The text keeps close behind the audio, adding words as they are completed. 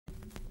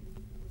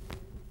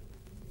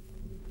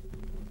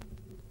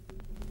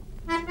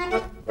The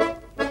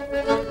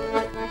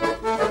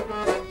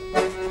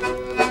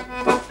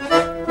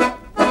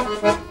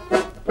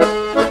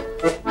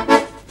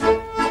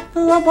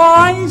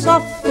boys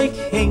of the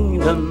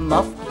kingdom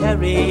of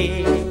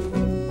Gerry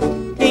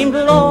gained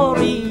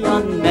glory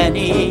on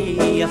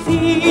many a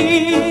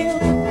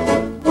field,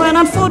 when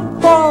on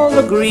football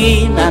the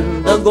green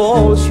and the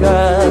gold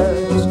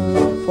shirts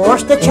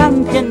forced the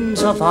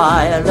champions of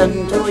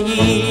Ireland to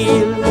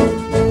yield.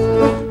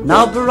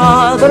 Now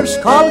brothers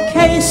called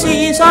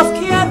Casey's of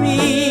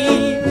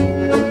Gerry,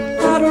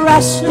 at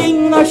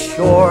wrestling are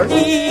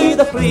surely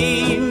the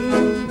cream,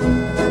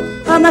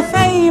 and the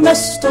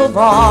famous of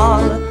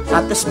all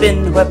at the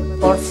spin whip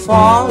or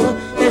fall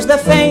is the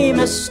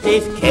famous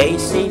Steve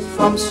Casey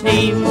from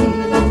Sneem.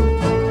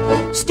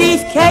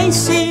 Steve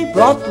Casey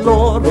brought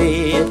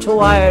glory to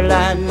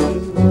Ireland,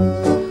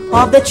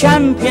 of the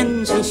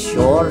champions he's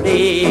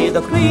surely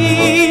the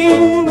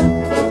cream,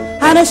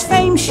 and his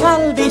fame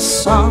shall be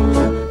sung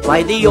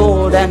by the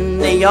old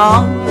and the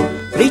young.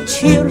 3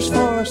 cheers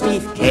for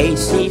Steve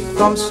Casey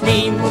from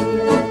Sneem.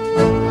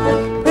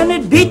 When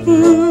he'd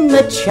beaten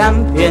the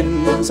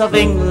champions of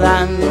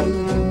England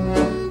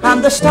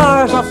and the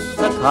stars of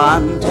the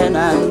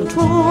continent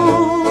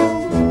too,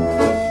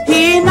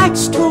 he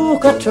next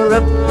took a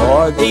trip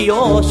o'er the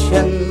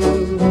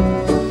ocean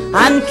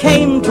and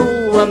came to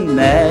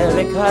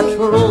America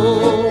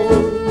true.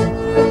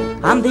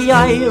 And the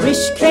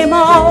Irish came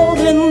out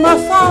in their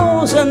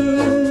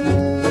thousands,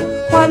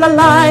 while the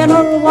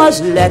liner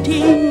was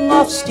letting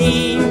off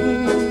steam,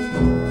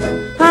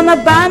 and the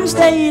bands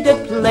they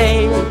did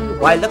play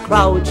while the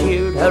crowd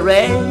cheered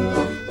hooray.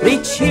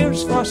 3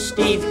 cheers for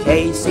Steve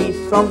Casey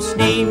from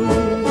Sneem.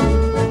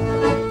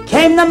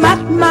 Came the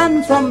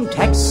madman from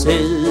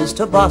Texas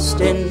to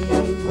Boston,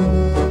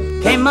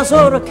 came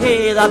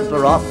Mazurka that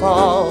brought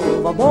all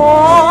the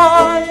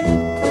boy,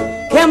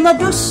 came the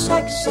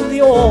Dussex,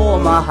 the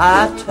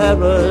Omaha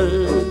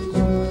Terrors,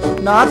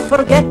 not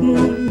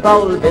forgetting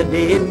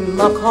Baldy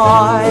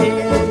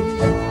McCoy.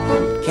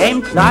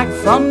 Came Clark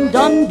from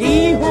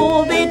Dundee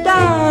who'll be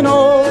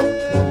Dano,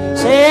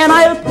 saying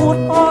I'll put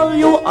all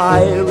you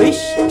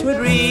Irish to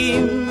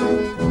dream,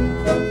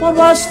 but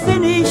was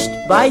finished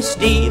by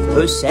Steve,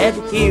 who said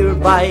here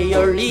by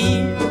your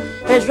leave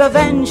his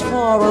revenge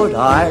for old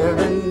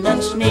Ireland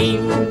and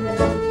Sneem.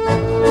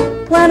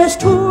 When his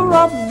tour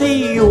of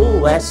the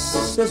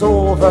US is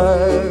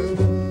over,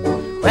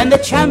 when the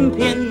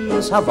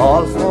champions have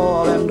all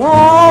fallen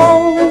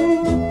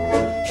down,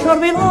 sure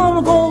we'll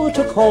all go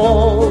to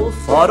call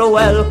for a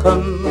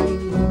welcome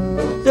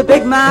the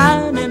big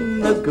man in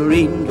the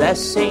green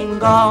dressing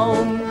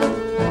gown.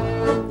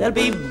 There'll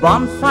be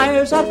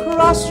bonfires at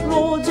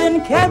crossroads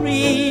in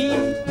Kerry,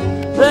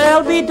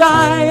 there'll be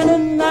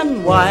dining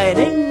and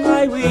whining,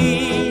 I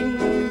ween,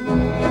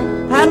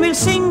 and we'll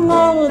sing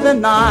all the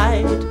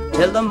night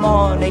till the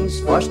morning's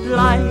first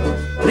light.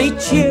 3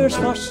 cheers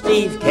for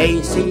Steve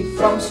Casey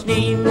from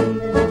Sneem.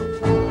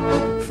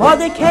 For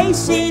the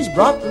Caseys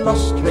brought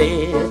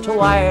lustre to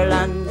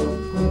Ireland,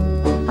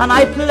 and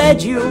I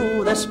pledge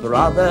you this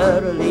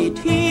brotherly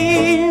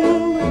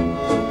team,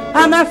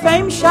 and their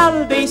fame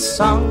shall be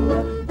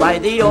sung by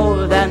the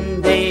old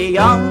and the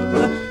young.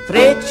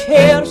 3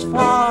 cheers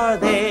for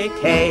the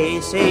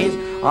Caseys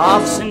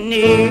of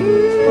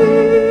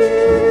Sneem.